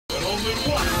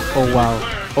Oh wow.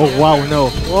 Oh wow, no.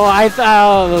 Oh, I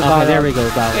thought. Okay, there we go.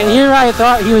 Bow. And here I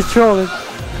thought he was trolling.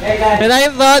 And I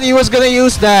thought he was gonna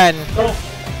use that.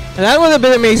 And that would have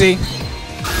been amazing.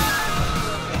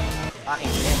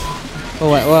 Oh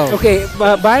wow. Okay,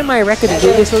 by my record,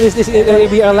 this will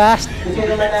be our last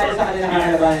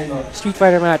Street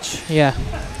Fighter match. Yeah.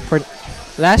 For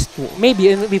last?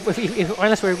 Maybe,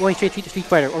 unless we're going straight to Street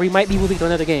Fighter, or we might be moving to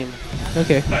another game.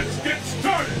 Okay. Let's get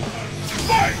started.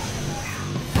 Fight!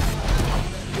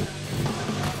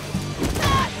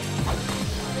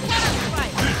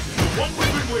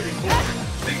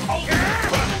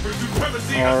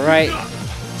 All right.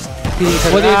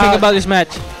 What do you think about this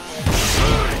match?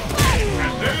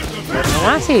 I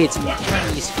want to say it's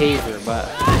Chinese favor, but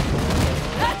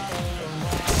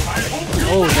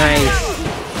oh, nice.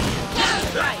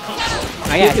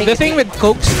 Oh, yeah, The thing with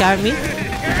Coke's Kami,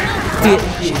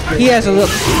 he has a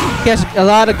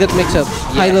lot of good mix-ups.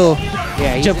 Yes. High-low,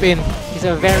 Yeah, jump in. He's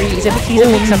a mix-up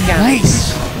Kami.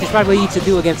 Nice. He's probably needs to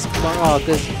do against Marl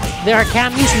because there are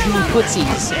Kamis who do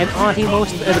footsies, and honestly,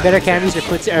 most of the better Kamis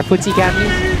are footsie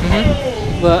Kamis.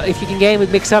 Well, if you can get him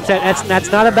with mix-ups, that's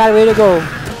not a bad way to go.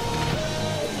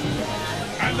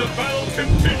 And the battle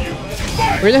continues.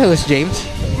 Fight! Where the hell is James?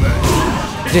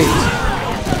 James.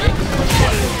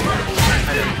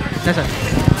 That's not.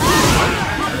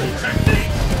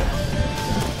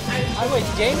 Wait,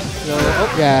 James? No,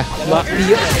 oh, yeah.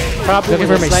 Probably Looking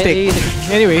for my stick.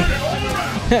 Anyway.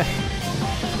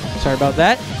 Sorry about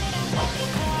that.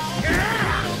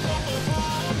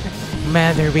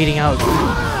 Man, they're beating out.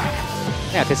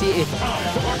 Yeah, because if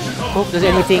Coke does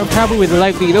anything. Probably with the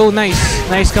life lead. Oh, nice.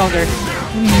 Nice counter.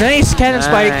 Nice cannon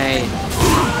spike.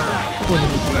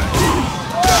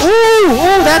 Ooh,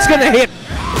 oh, that's gonna hit.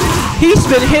 He's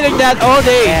been hitting that all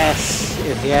day. Yes.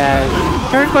 Yeah.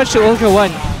 Turn punch to Ultra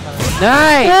 1.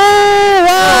 Nice. Oh,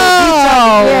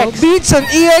 wow. Beats an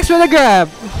EX with a grab.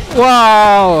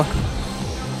 Wow.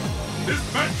 This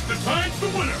match decides the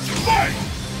winner. Fight!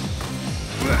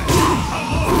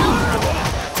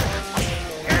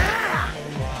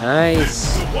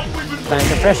 Nice. Time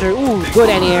the pressure. Ooh, good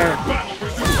anti-air.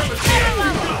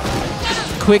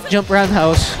 Quick jump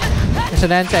roundhouse. It's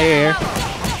an anti-air.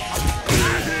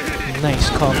 Nice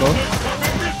combo.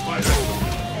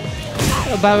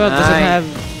 Baba doesn't have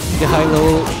the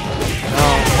high-low.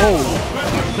 Oh.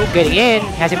 Coke getting in.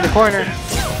 Has him in the corner.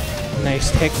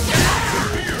 Nice tech.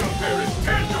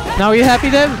 Now are you happy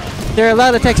then? There are a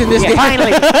lot of techs in this game.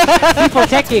 Finally. People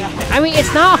teching. I mean,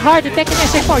 it's not hard to tech in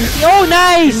SF4. Oh,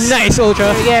 nice. Nice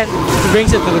Ultra. Again. He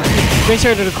brings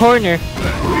her to the corner.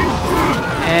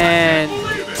 And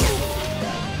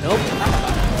nope.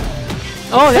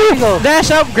 Oh, there you go. Dash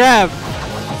up, grab.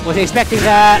 Was expecting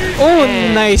that. Oh,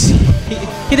 and nice.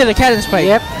 He did a cannon spike.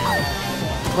 Yep.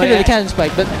 He did a cannon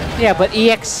spike, but yeah, but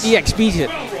EX beats it.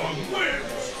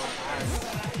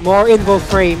 more involved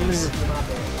frames.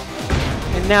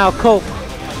 And now Coke.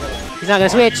 He's not gonna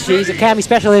switch. He's a Kami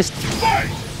specialist.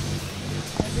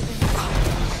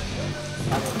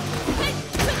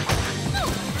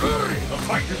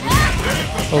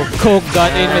 Oh, Coke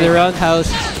got in with the roundhouse.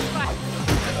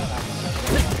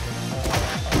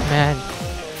 Man.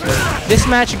 This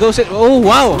match goes in. Oh,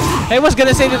 wow. I was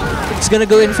gonna say that it's gonna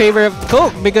go in favor of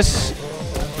Coke because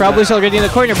Prabu's already in the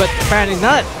corner, but apparently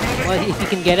not. Well, if he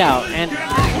can get out. And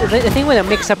the thing with a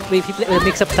mix-up, if you play with a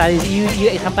mix-up style, is you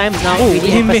sometimes not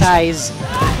really emphasize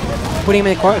putting him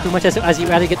in the corner too much as you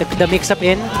rather get the mix-up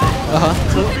in.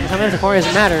 So sometimes the corner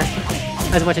doesn't matter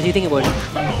as much as you think it would.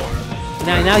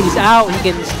 Now he's out.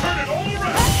 He can.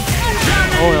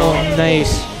 Oh no!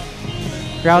 Nice.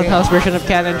 Roundhouse version of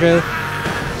cannon drill.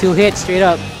 2 hits straight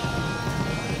up.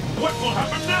 What will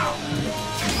happen now?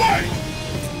 Fight!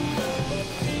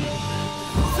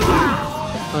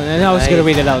 Oh, and now he's gonna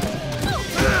wait it out.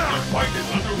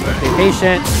 Stay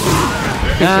patient.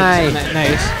 Nice.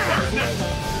 Nice.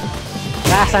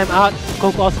 Last time out,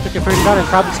 Coke also took the first round and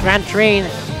probably ran train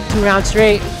 2 rounds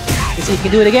straight. Let's see if he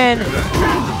can do it again.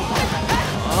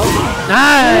 Oh,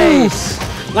 nice!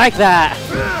 Like that.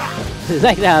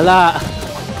 Like that a lot.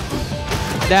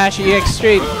 Dash EX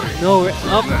straight. No,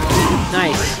 up.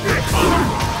 Nice.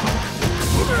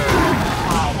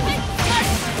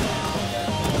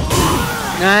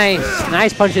 Nice.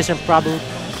 Nice punches from Prabu.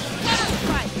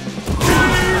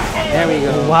 There we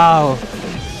go. Wow.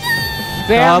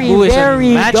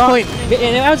 Very match point.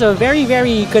 And that was a very,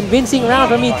 very convincing round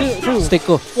for me too. Stick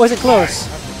go. Wasn't close.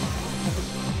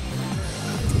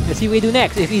 Let's see what we do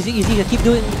next. If he's to keep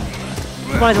doing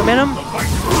his momentum,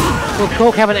 will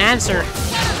Coke have an answer?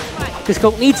 Because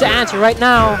Coke needs an answer right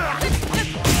now.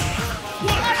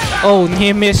 Oh,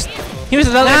 he missed. He missed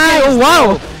another. Nice. Oh,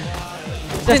 wow.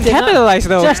 Didn't capitalize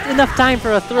though. Just enough time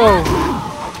for a throw.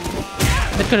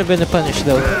 That could have been a punish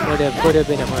though. Would have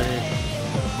been a punish.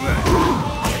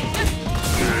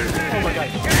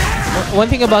 One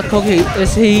thing about Coke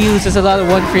is he uses a lot of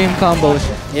one-frame combos.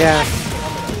 Yeah.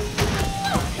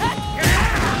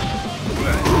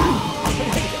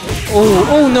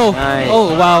 Oh no! Nice.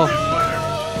 Oh wow!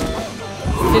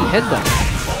 Did headbutt.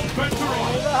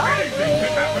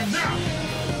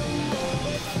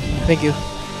 Thank you.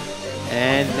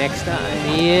 And next time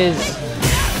he is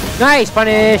nice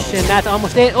punish, and that's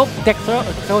almost it. Oh, tech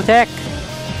throw tech.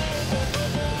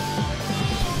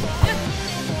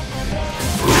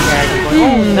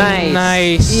 Oh, nice.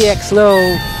 Nice. EX low.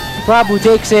 Prabu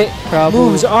takes it. Prabu.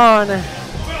 Moves on.